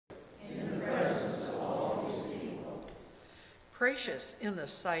Precious in the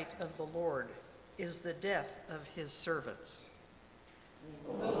sight of the Lord is the death of his servants.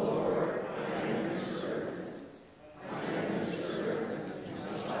 O Lord, I am your servant. I am your servant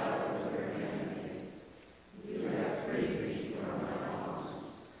and a child of your handmaid. You have freed me from my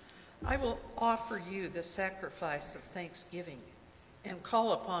bonds. I will offer you the sacrifice of thanksgiving and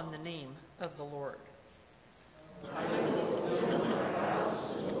call upon the name of the Lord. I will fulfill my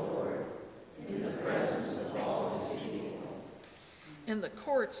vows to the Lord in the presence of all his people. In the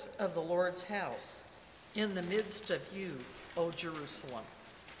courts of the Lord's house, in the midst of you, O Jerusalem.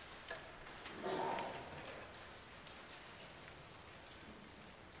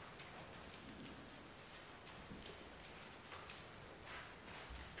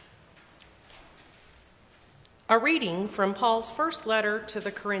 A reading from Paul's first letter to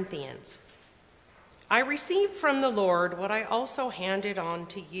the Corinthians. I received from the Lord what I also handed on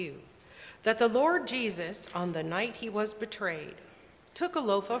to you, that the Lord Jesus, on the night he was betrayed, took a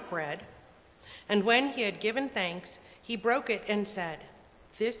loaf of bread, and when he had given thanks, he broke it and said,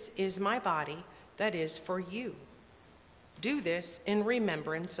 "This is my body that is for you. Do this in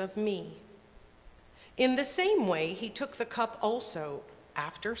remembrance of me." In the same way, he took the cup also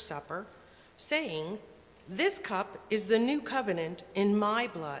after supper, saying, "This cup is the new covenant in my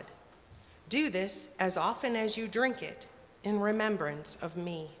blood. Do this as often as you drink it in remembrance of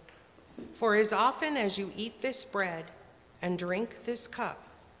me. For as often as you eat this bread and drink this cup,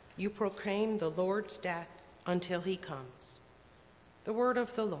 you proclaim the Lord's death until he comes." The word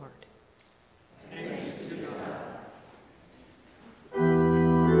of the Lord. Thanks be to God.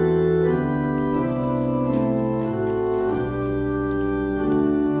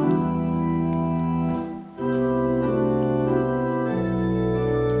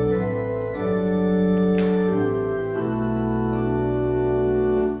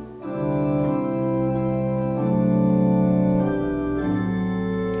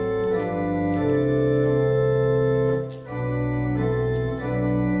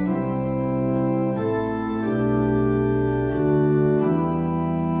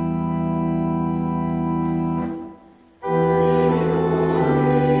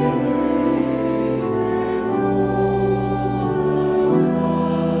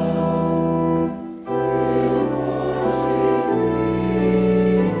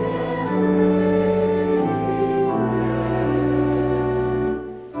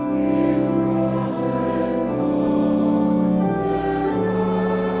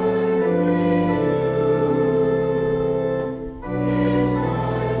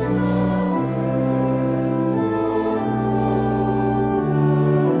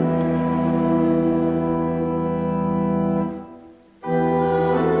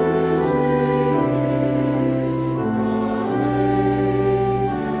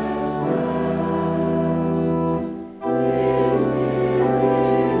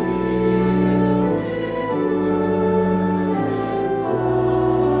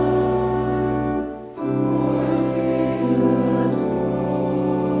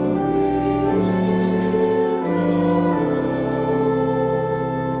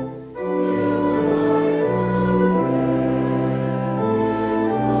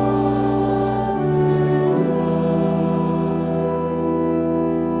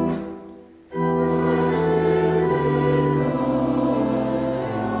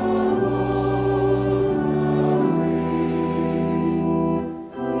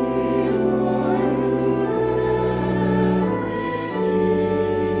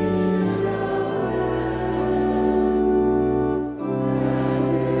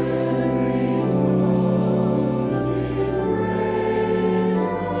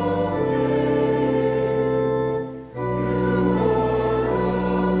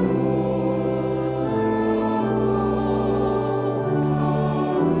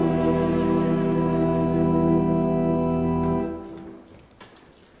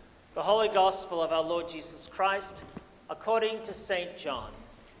 Gospel of our Lord Jesus Christ, according to St. John.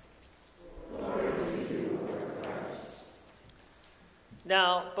 Glory to you, Lord Christ.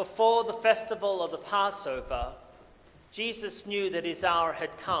 Now, before the festival of the Passover, Jesus knew that his hour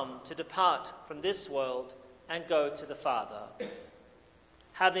had come to depart from this world and go to the Father.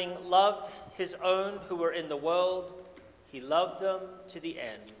 Having loved his own who were in the world, he loved them to the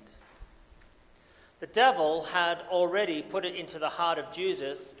end. The devil had already put it into the heart of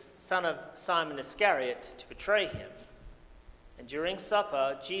Judas, son of Simon Iscariot, to betray him. And during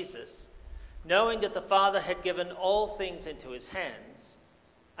supper, Jesus, knowing that the Father had given all things into his hands,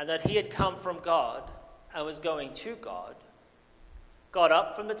 and that he had come from God and was going to God, got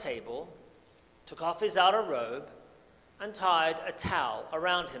up from the table, took off his outer robe, and tied a towel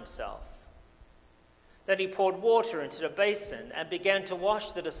around himself. Then he poured water into the basin and began to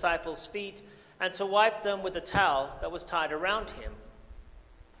wash the disciples' feet and to wipe them with the towel that was tied around him.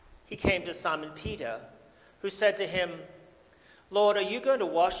 He came to Simon Peter, who said to him, "Lord, are you going to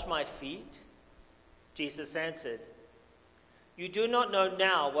wash my feet?" Jesus answered, "You do not know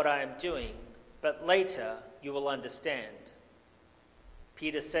now what I am doing, but later you will understand."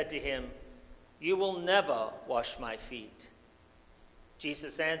 Peter said to him, "You will never wash my feet."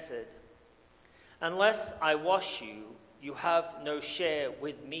 Jesus answered, "Unless I wash you, you have no share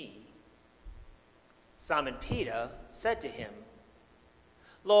with me." Simon Peter said to him,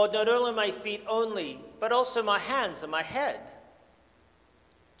 "Lord, not only my feet only, but also my hands and my head."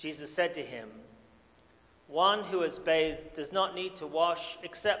 Jesus said to him, "One who has bathed does not need to wash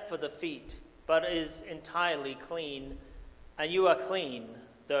except for the feet, but is entirely clean, and you are clean,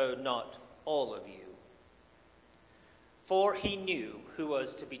 though not all of you." For he knew who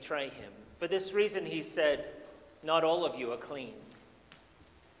was to betray him. For this reason he said, "Not all of you are clean."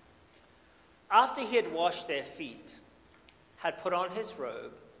 After he had washed their feet, had put on his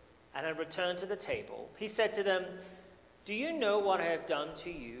robe, and had returned to the table, he said to them, "Do you know what I have done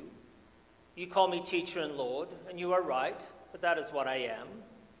to you? You call me teacher and Lord, and you are right, but that is what I am.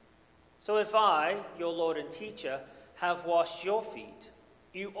 So if I, your Lord and teacher, have washed your feet,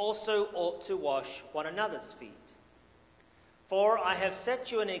 you also ought to wash one another's feet. For I have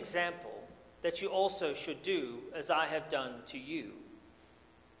set you an example that you also should do as I have done to you.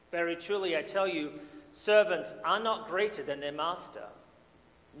 Very truly I tell you, servants are not greater than their master,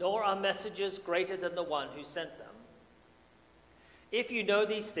 nor are messengers greater than the one who sent them. If you know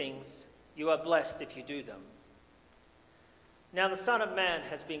these things, you are blessed if you do them. Now the Son of Man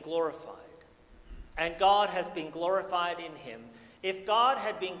has been glorified, and God has been glorified in him. If God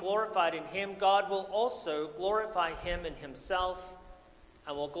had been glorified in him, God will also glorify him in himself,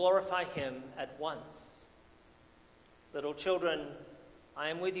 and will glorify him at once. Little children, I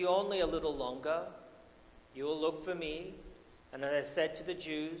am with you only a little longer. You will look for me, and as I said to the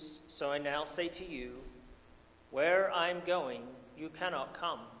Jews, so I now say to you, where I am going, you cannot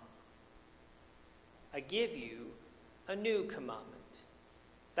come. I give you a new commandment,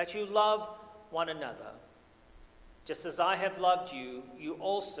 that you love one another. Just as I have loved you, you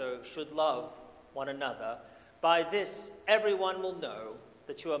also should love one another. By this, everyone will know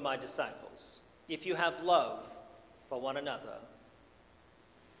that you are my disciples, if you have love for one another."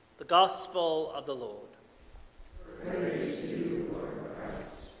 The Gospel of the Lord. Praise to you, Lord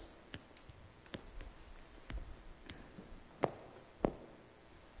Christ.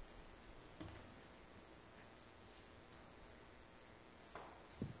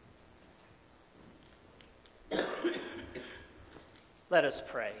 Let us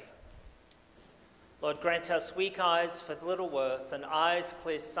pray. Lord, grant us weak eyes for little worth and eyes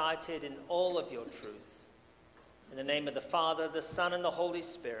clear-sighted in all of your truth. In the name of the Father, the Son, and the Holy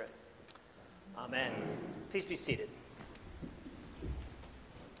Spirit. Amen. Please be seated.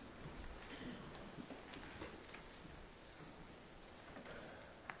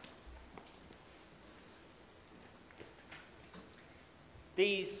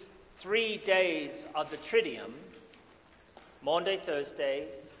 These 3 days of the Triduum, Maundy, Thursday,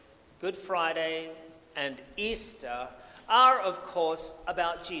 Good Friday, and Easter, are, of course,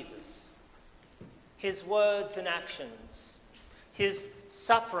 about Jesus, his words and actions, his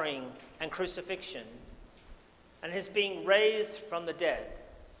suffering and crucifixion, and his being raised from the dead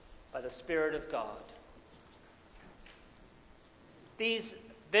by the Spirit of God. These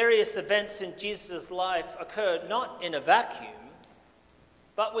various events in Jesus' life occurred not in a vacuum,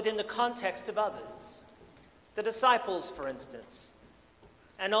 but within the context of others. The disciples, for instance,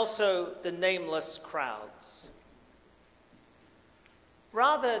 and also the nameless crowds.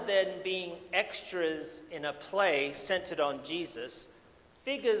 Rather than being extras in a play centered on Jesus,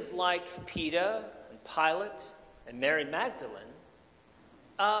 figures like Peter and Pilate and Mary Magdalene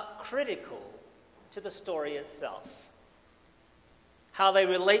are critical to the story itself. How they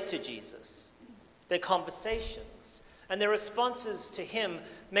relate to Jesus, their conversations, and their responses to him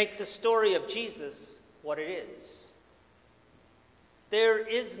make the story of Jesus what it is. There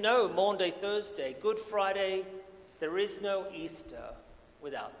is no Maundy, Thursday, Good Friday, there is no Easter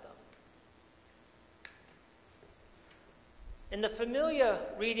without them. In the familiar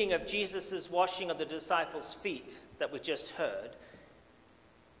reading of Jesus' washing of the disciples' feet that we just heard,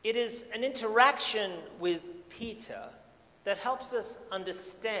 it is an interaction with Peter that helps us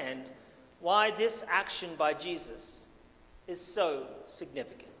understand why this action by Jesus is so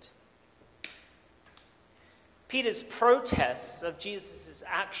significant. Peter's protests of Jesus'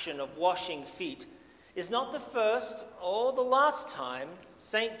 action of washing feet is not the first or the last time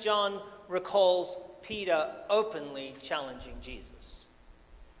St. John recalls Peter openly challenging Jesus.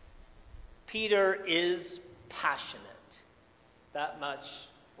 Peter is passionate. That much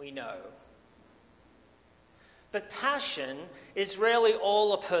we know. But passion is rarely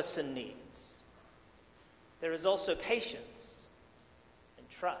all a person needs. There is also patience and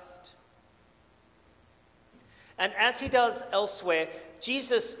trust. And as he does elsewhere,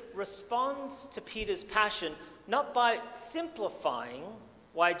 Jesus responds to Peter's passion not by simplifying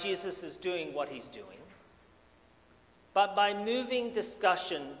why Jesus is doing what he's doing, but by moving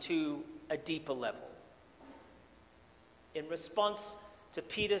discussion to a deeper level. In response to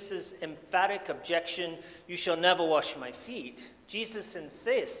Peter's emphatic objection, "You shall never wash my feet," Jesus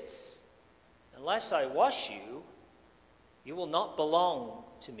insists, "Unless I wash you, you will not belong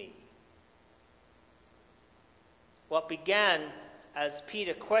to me." What began as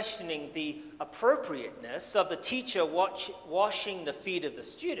Peter questioning the appropriateness of the teacher washing the feet of the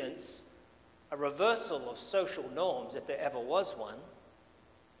students, a reversal of social norms if there ever was one,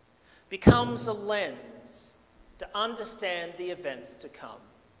 becomes a lens to understand the events to come.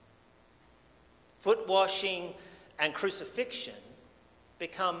 Foot washing and crucifixion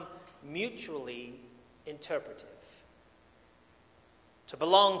become mutually interpretive. To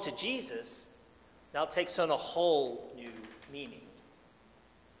belong to Jesus now takes on a whole new meaning.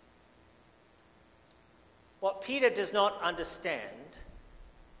 What Peter does not understand,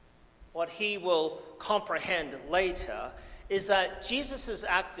 what he will comprehend later, is that Jesus'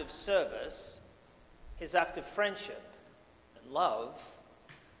 act of service, his act of friendship and love,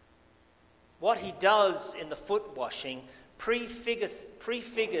 what he does in the foot washing prefigures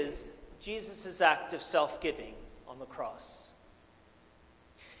Jesus' act of self-giving on the cross.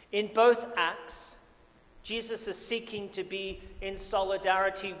 In both acts, Jesus is seeking to be in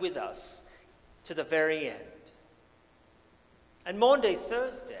solidarity with us to the very end. And Maundy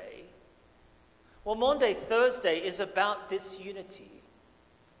Thursday is about this unity,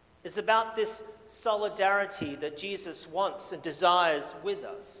 is about this solidarity that Jesus wants and desires with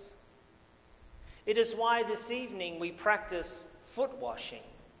us. It is why this evening we practice foot washing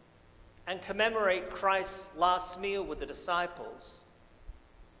and commemorate Christ's last meal with the disciples.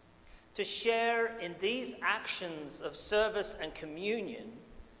 To share in these actions of service and communion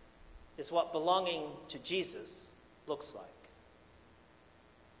is what belonging to Jesus looks like.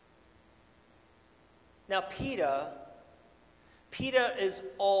 Now, Peter is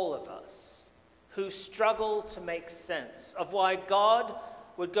all of us who struggle to make sense of why God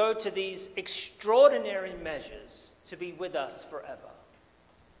would go to these extraordinary measures to be with us forever.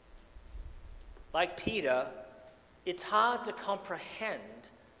 Like Peter, it's hard to comprehend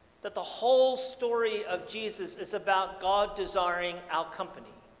that the whole story of Jesus is about God desiring our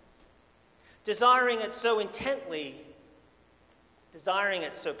company, desiring it so intently, desiring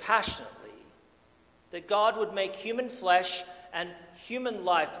it so passionately, that God would make human flesh and human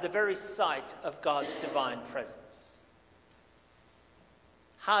life the very site of God's divine presence.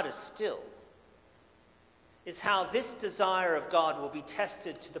 Harder still is how this desire of God will be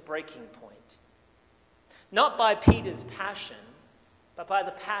tested to the breaking point, not by Peter's passion, but by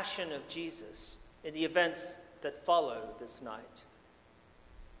the passion of Jesus in the events that follow this night.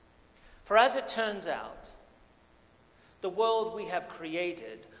 For as it turns out, the world we have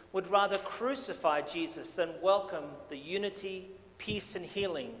created would rather crucify Jesus than welcome the unity, peace, and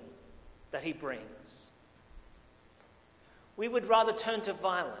healing that he brings. We would rather turn to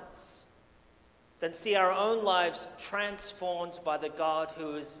violence than see our own lives transformed by the God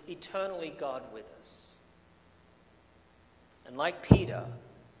who is eternally God with us. And like Peter,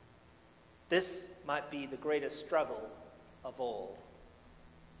 this might be the greatest struggle of all,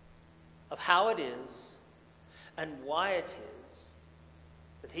 of how it is and why it is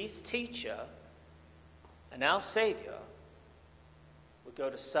that his teacher and our Savior would go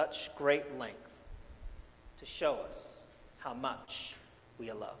to such great length to show us how much we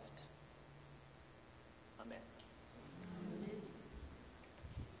are loved. Amen.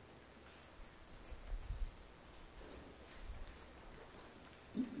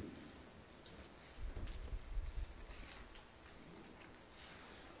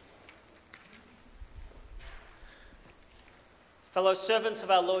 Fellow servants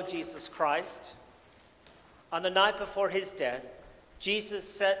of our Lord Jesus Christ, on the night before his death, Jesus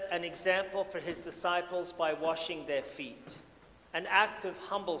set an example for his disciples by washing their feet, an act of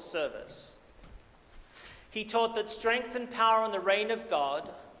humble service. He taught that strength and power in the reign of God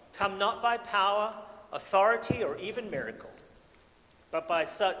come not by power, authority, or even miracle, but by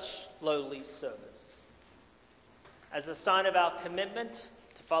such lowly service. As a sign of our commitment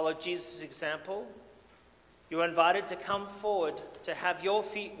to follow Jesus' example, you are invited to come forward to have your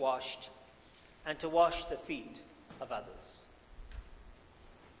feet washed and to wash the feet of others.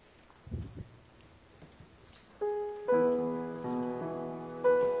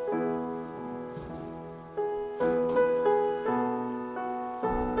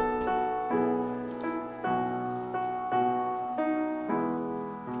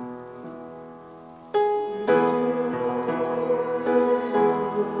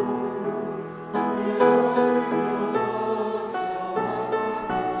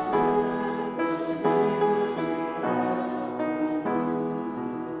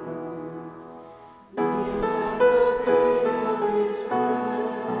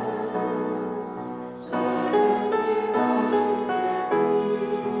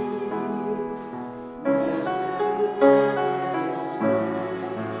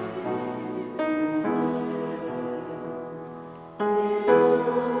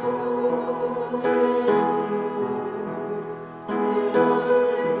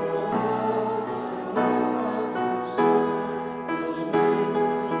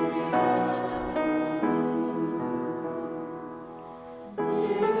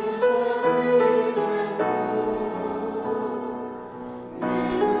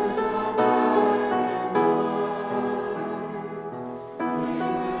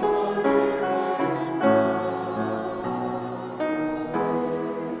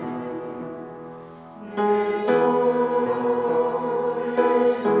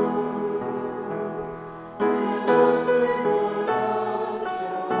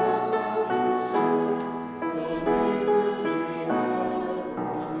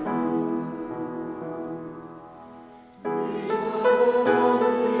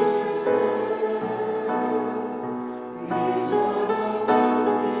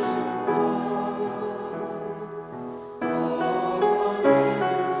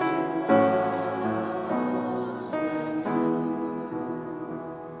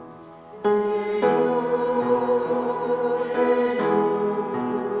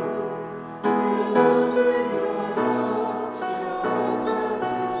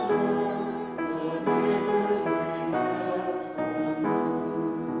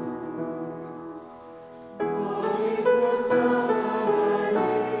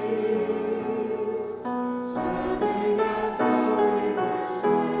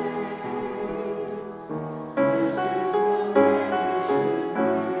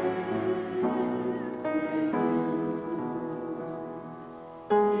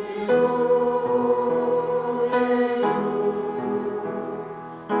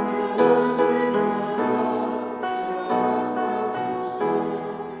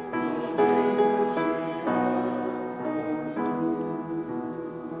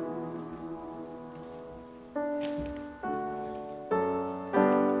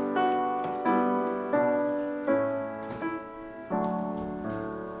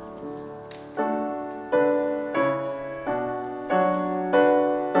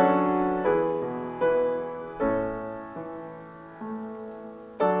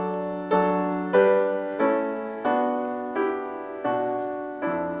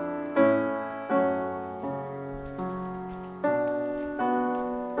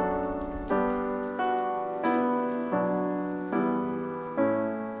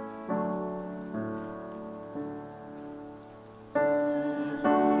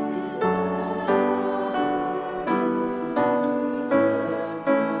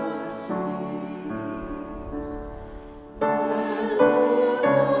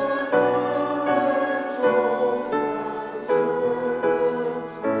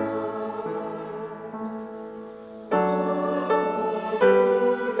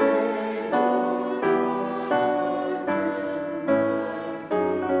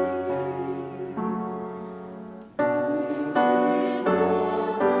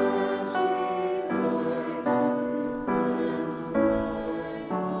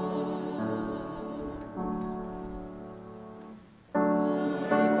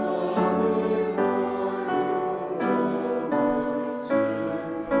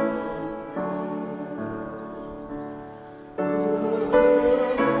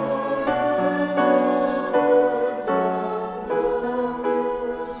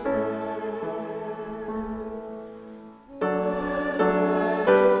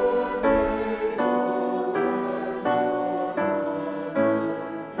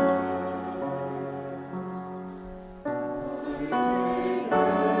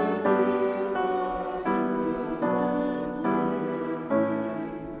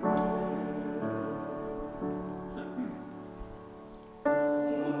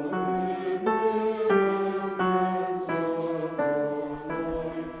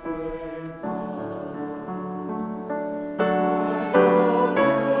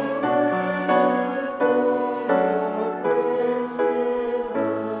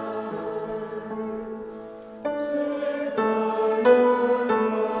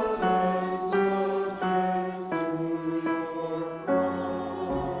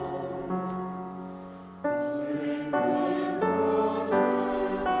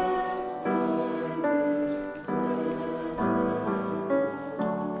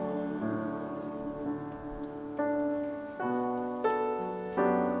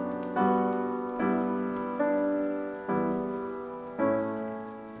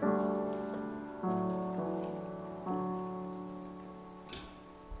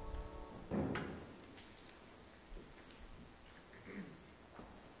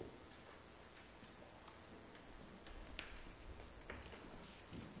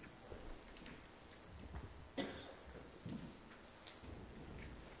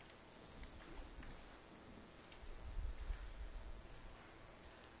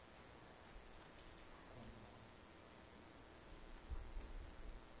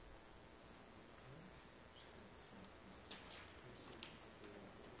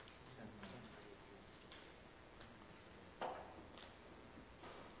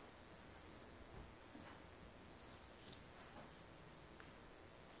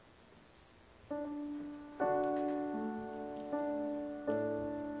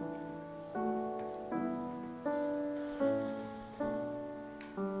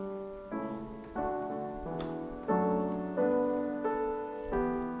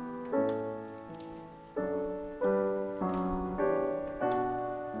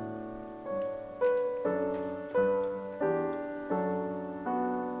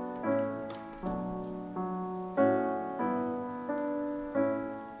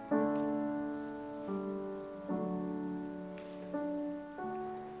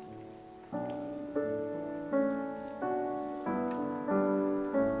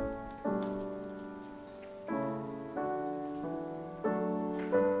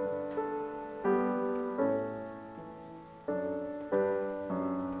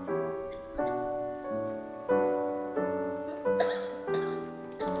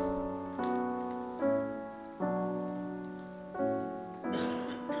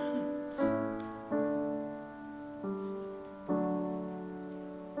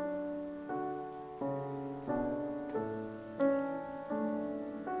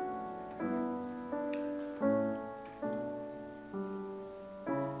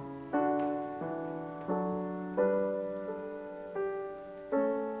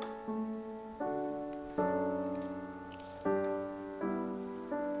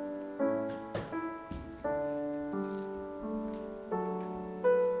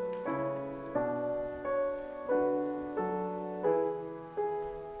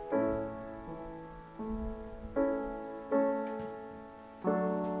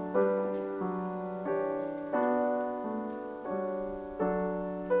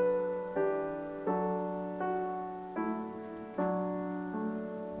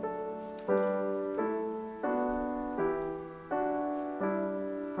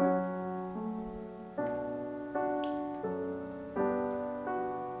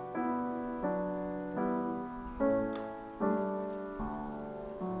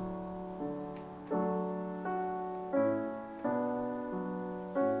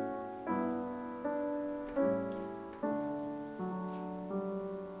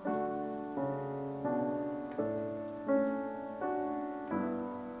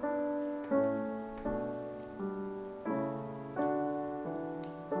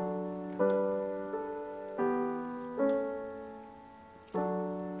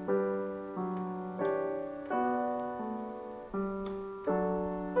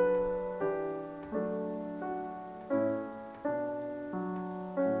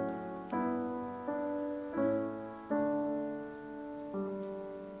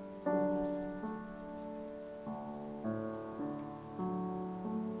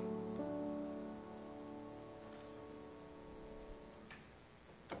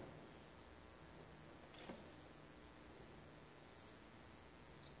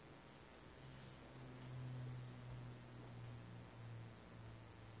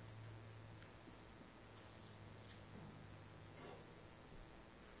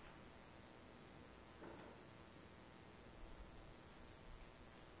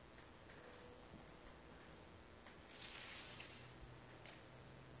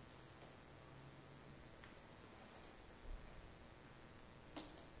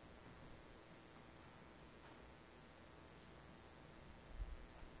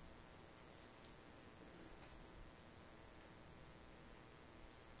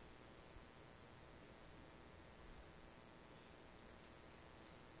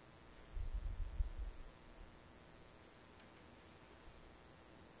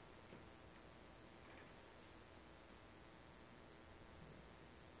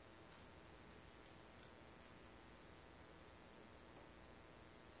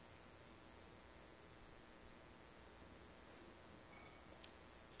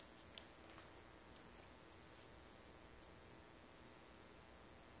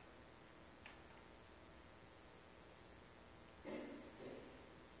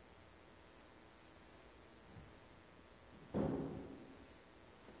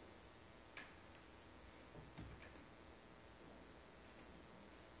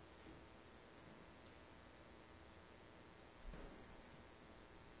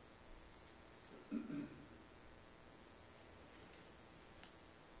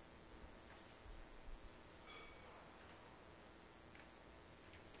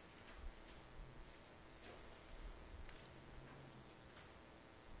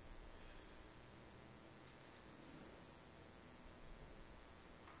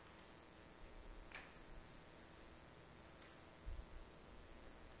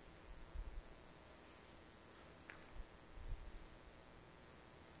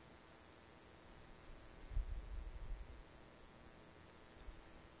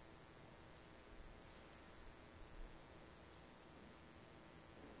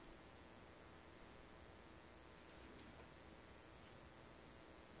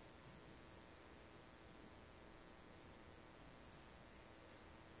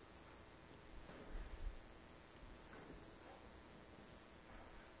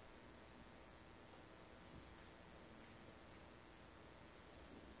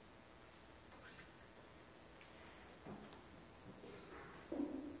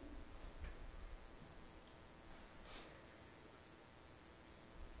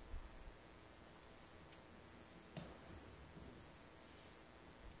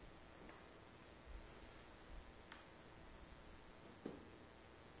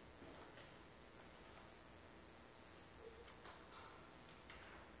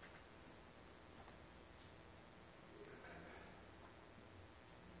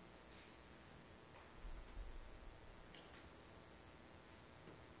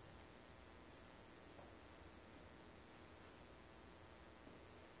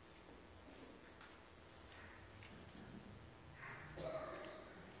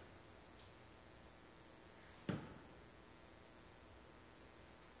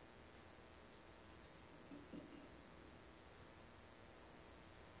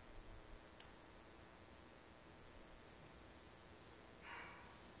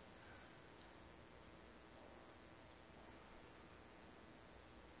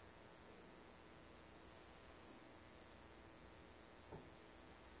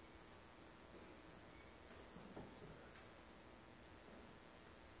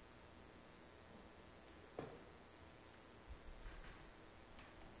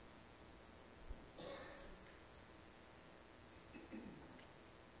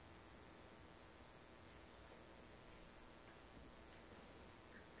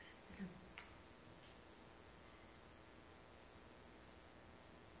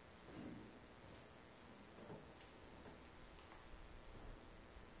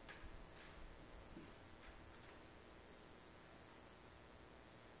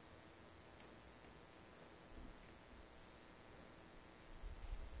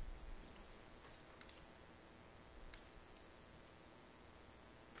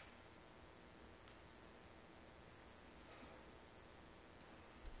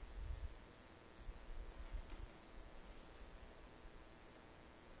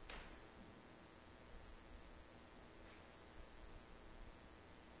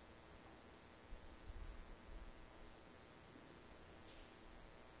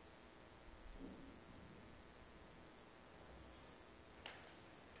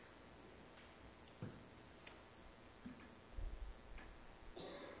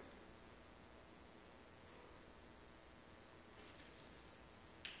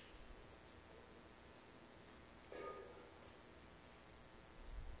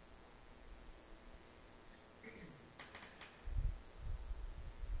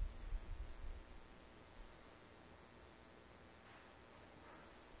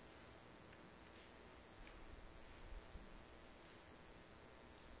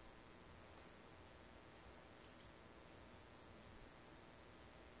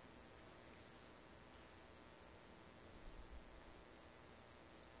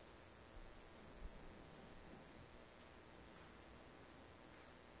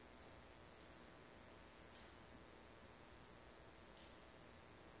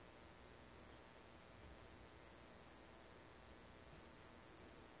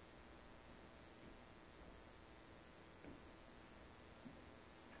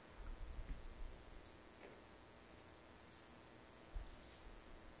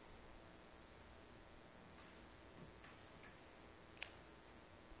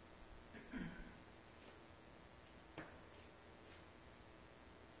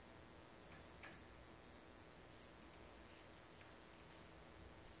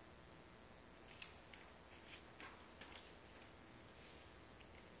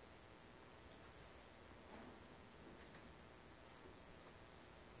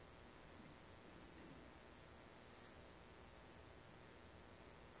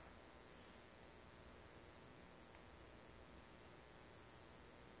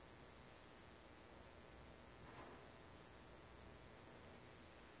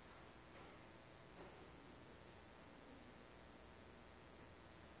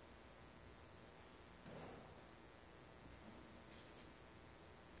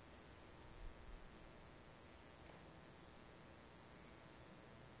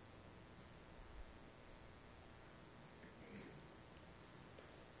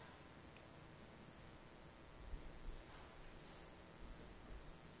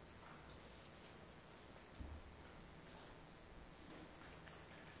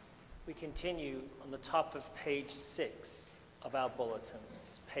 We continue on the top of page 6 of our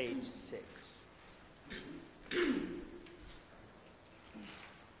bulletins, page 6. The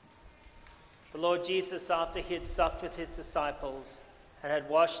Lord Jesus, after he had supped with his disciples and had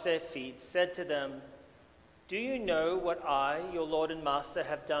washed their feet, said to them, "Do you know what I, your Lord and Master,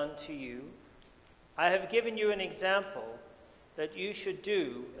 have done to you? I have given you an example that you should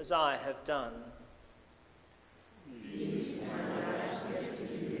do as I have done." Peace and rest give to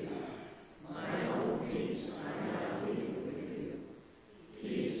you. My own peace I now leave with you.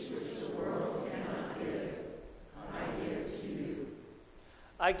 Peace which the world cannot give, I give to you.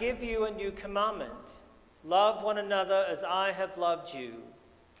 I give you a new commandment. Love one another as I have loved you.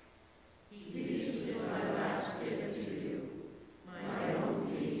 Peace is my last gift to you. My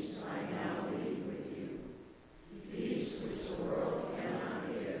own peace I now leave with you. Peace which the world cannot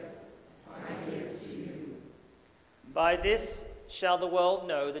give, I give to you. By this shall the world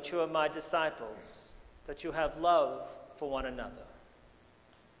know that you are my disciples, that you have love for one another.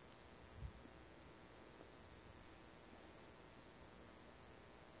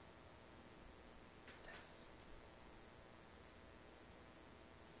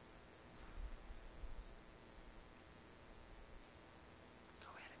 Go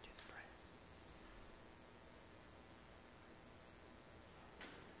ahead and do the prayers.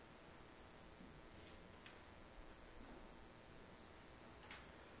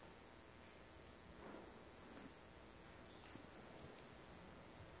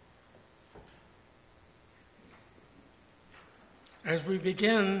 As we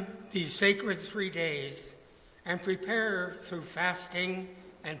begin these sacred 3 days and prepare through fasting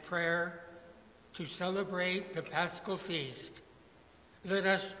and prayer to celebrate the Paschal Feast, let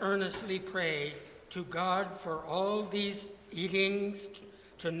us earnestly pray to God for all these eatings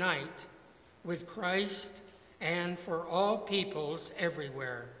tonight with Christ and for all peoples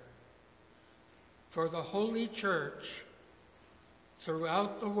everywhere. For the Holy Church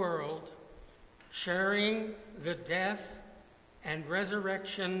throughout the world, sharing the death and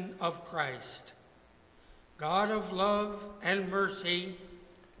resurrection of Christ. God of love and mercy,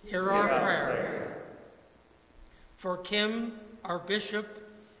 hear our prayer. For Kim, our bishop,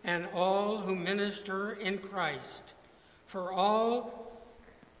 and all who minister in Christ, for all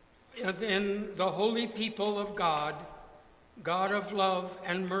in the holy people of God, God of love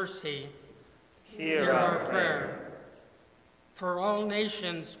and mercy, hear our prayer. For all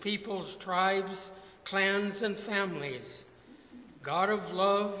nations, peoples, tribes, clans, and families, God of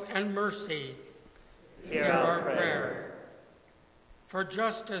love and mercy, hear our prayer. For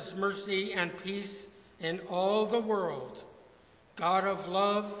justice, mercy, and peace in all the world, God of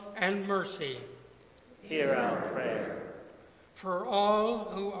love and mercy, Hear our prayer. For all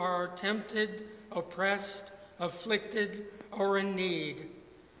who are tempted, oppressed, afflicted, or in need,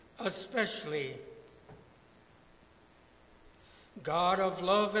 especially, God of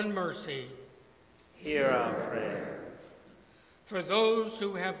love and mercy, Hear our prayer. For those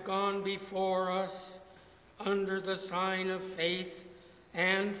who have gone before us under the sign of faith,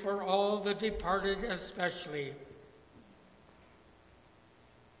 and for all the departed especially,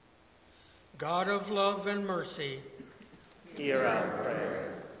 God of love and mercy, Hear our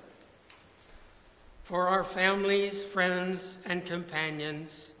prayer. For our families, friends, and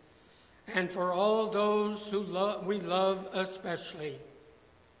companions, and for all those who we love especially,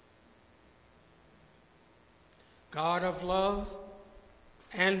 God of love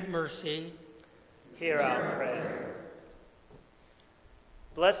and mercy, Hear our prayer.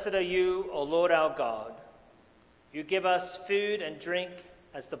 Blessed are you, O Lord our God. You give us food and drink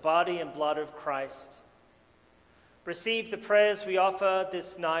as the body and blood of Christ. Receive the prayers we offer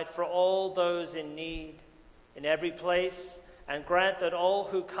this night for all those in need, in every place, and grant that all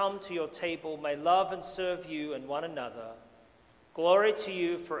who come to your table may love and serve you and one another. Glory to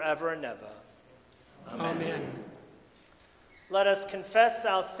you forever and ever. Amen. Let us confess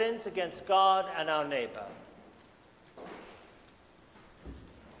our sins against God and our neighbor.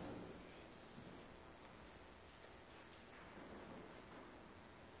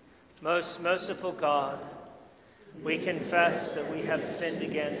 Most merciful God, we confess that we have sinned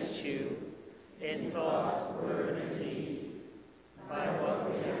against you in thought, word, and deed, by what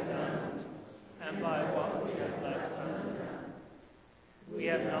we have done and by what we have left undone. We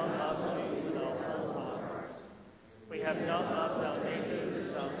have not loved you with our whole heart. We have not loved our neighbors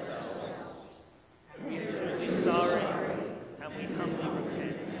as ourselves. We are truly sorry, and we humbly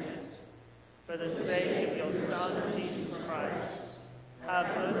repent. For the sake of your Son, Jesus Christ,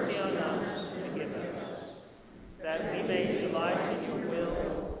 have mercy on us and forgive us, that we may delight in your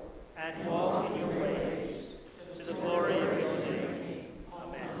will and walk in your ways, to the glory of your name.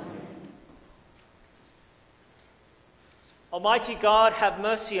 Amen. Almighty God, have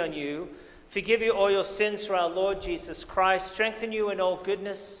mercy on you, forgive you all your sins through our Lord Jesus Christ, strengthen you in all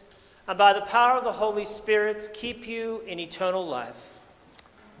goodness, and by the power of the Holy Spirit, keep you in eternal life.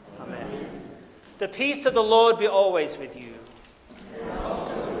 Amen. The peace of the Lord be always with you. And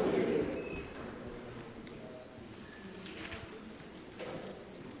also with you.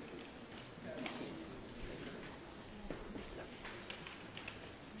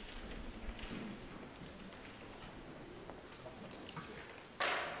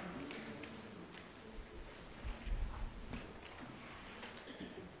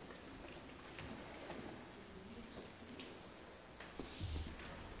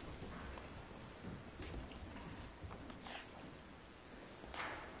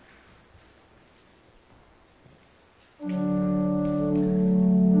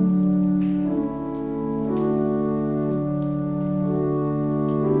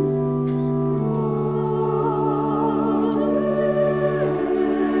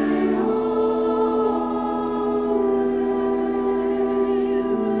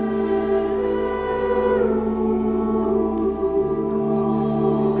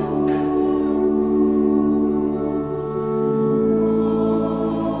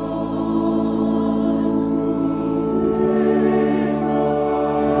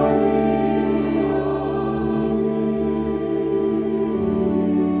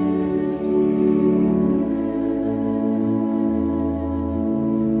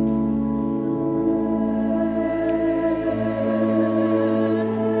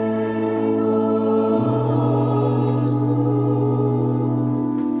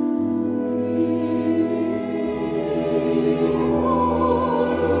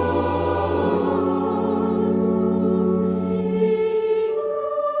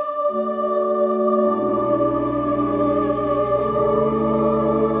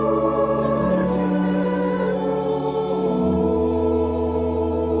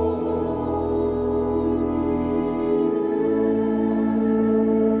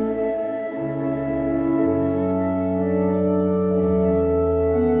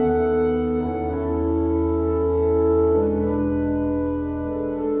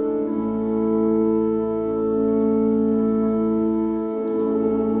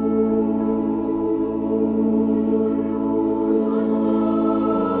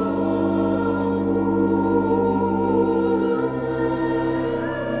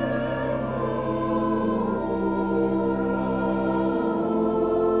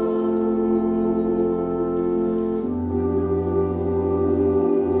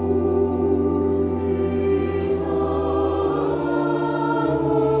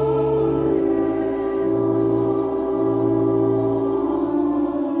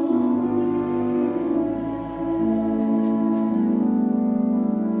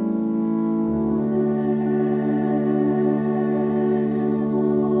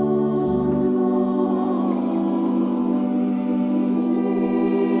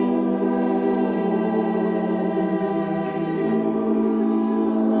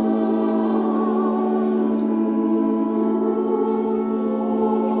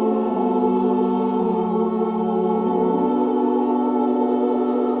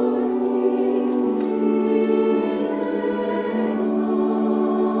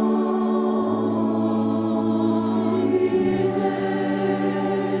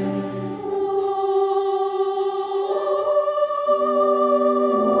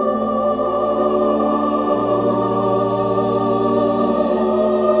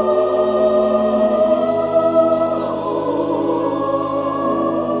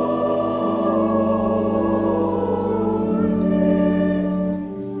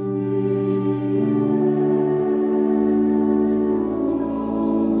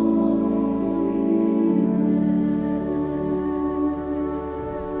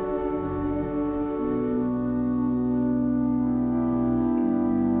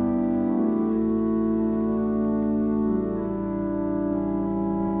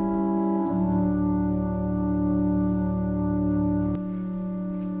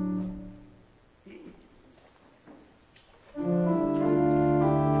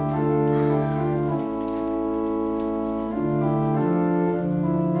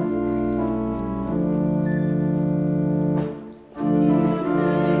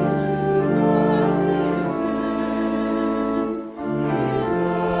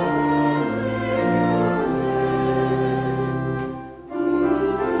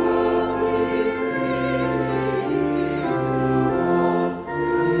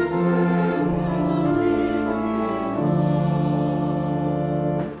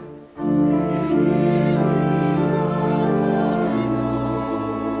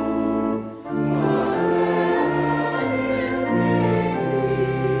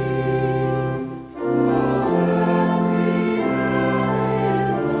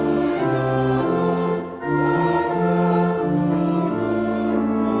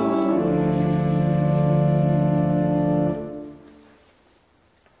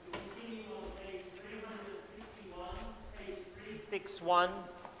 1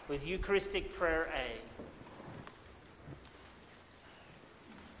 with Eucharistic Prayer A.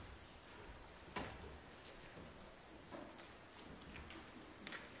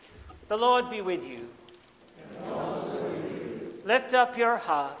 The Lord be with you. And also with you. Lift up your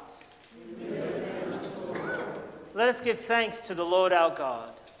hearts. Let us give thanks to the Lord our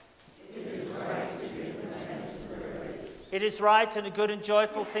God. It is right to give thanks and praise. It is right and a good and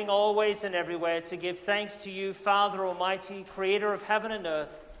joyful thing always and everywhere to give thanks to you, Father Almighty, creator of heaven and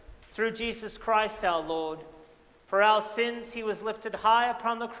earth, through Jesus Christ our Lord. For our sins he was lifted high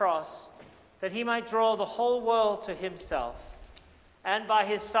upon the cross, that he might draw the whole world to himself. And by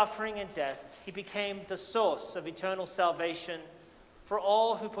his suffering and death, he became the source of eternal salvation for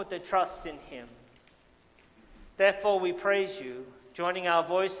all who put their trust in him. Therefore we praise you, joining our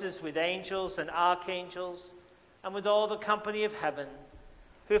voices with angels and archangels, and with all the company of heaven,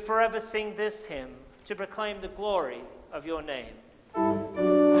 who forever sing this hymn to proclaim the glory of your name.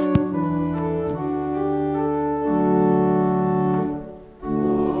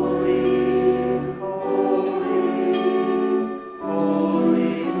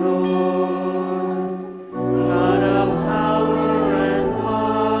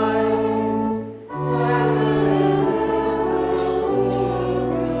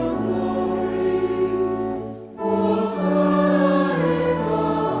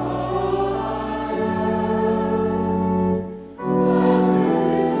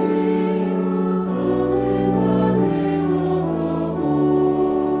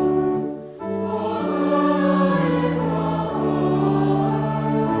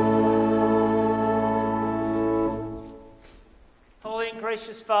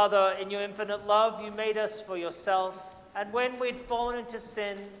 Gracious Father, in your infinite love, you made us for yourself, and when we'd fallen into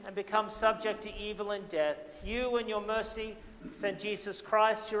sin and become subject to evil and death, you, in your mercy, sent Jesus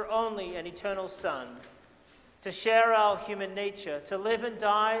Christ, your only and eternal Son, to share our human nature, to live and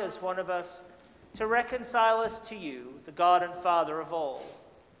die as one of us, to reconcile us to you, the God and Father of all.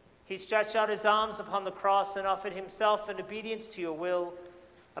 He stretched out his arms upon the cross and offered himself in obedience to your will,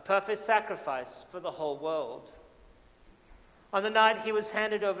 a perfect sacrifice for the whole world. On the night he was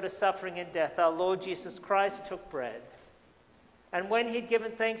handed over to suffering and death, our Lord Jesus Christ took bread. And when he'd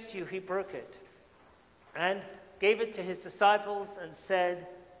given thanks to you, he broke it and gave it to his disciples and said,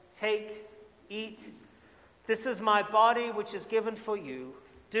 "Take, eat. This is my body which is given for you.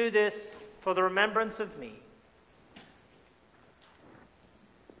 Do this for the remembrance of me."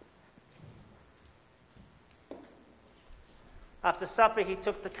 After supper, he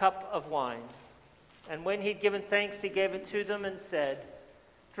took the cup of wine. And when he'd given thanks, he gave it to them and said,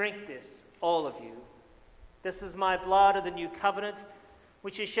 "Drink this, all of you. This is my blood of the new covenant,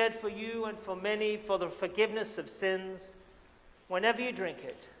 which is shed for you and for many for the forgiveness of sins. Whenever you drink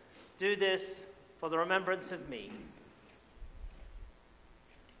it, do this for the remembrance of me."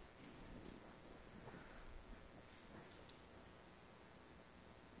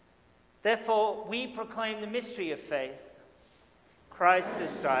 Therefore, we proclaim the mystery of faith. Christ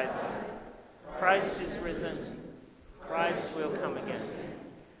has died. Christ is risen. Christ will come again.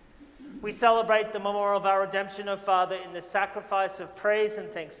 We celebrate the memorial of our redemption, O Father, in the sacrifice of praise and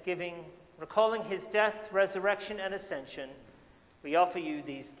thanksgiving, recalling his death, resurrection, and ascension. We offer you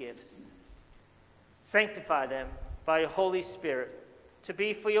these gifts. Sanctify them by your Holy Spirit, to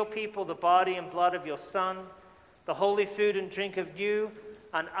be for your people the body and blood of your Son, the holy food and drink of new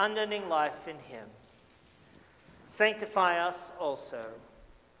and unending life in him. Sanctify us also,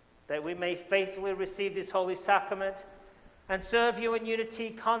 that we may faithfully receive this holy sacrament and serve you in unity,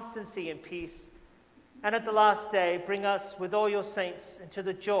 constancy, and peace, and at the last day bring us with all your saints into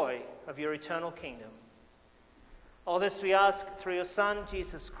the joy of your eternal kingdom. All this we ask through your Son,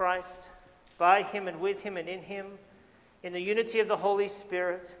 Jesus Christ, by him and with him and in him, in the unity of the Holy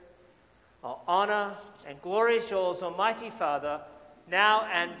Spirit. All honor and glory is yours, Almighty Father, now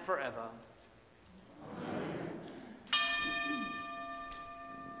and forever.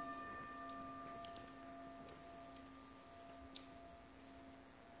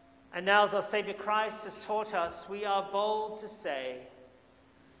 And now, as our Savior Christ has taught us, we are bold to say,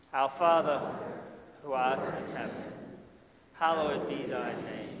 "Our Father, who art in heaven, hallowed be thy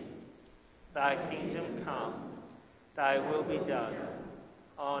name. Thy kingdom come, thy will be done,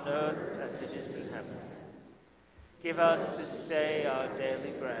 on earth as it is in heaven. Give us this day our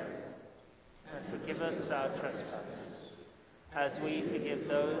daily bread, and forgive us our trespasses, as we forgive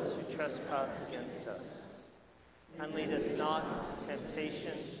those who trespass against us. And lead us not into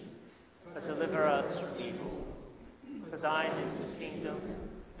temptation, but deliver us from evil. For thine is the kingdom,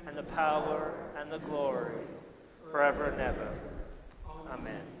 and the power, and the glory, forever and ever.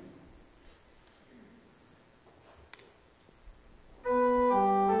 Amen."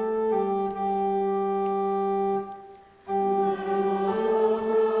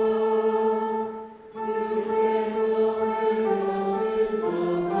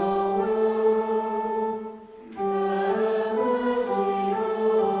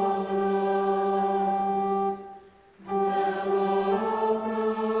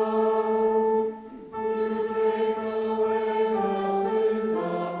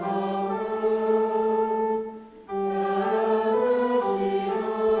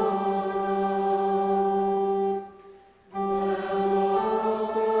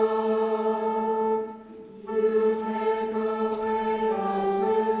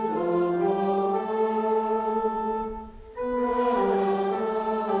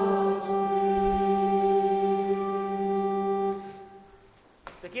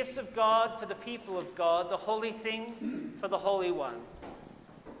 gifts of God for the people of God, the holy things for the holy ones.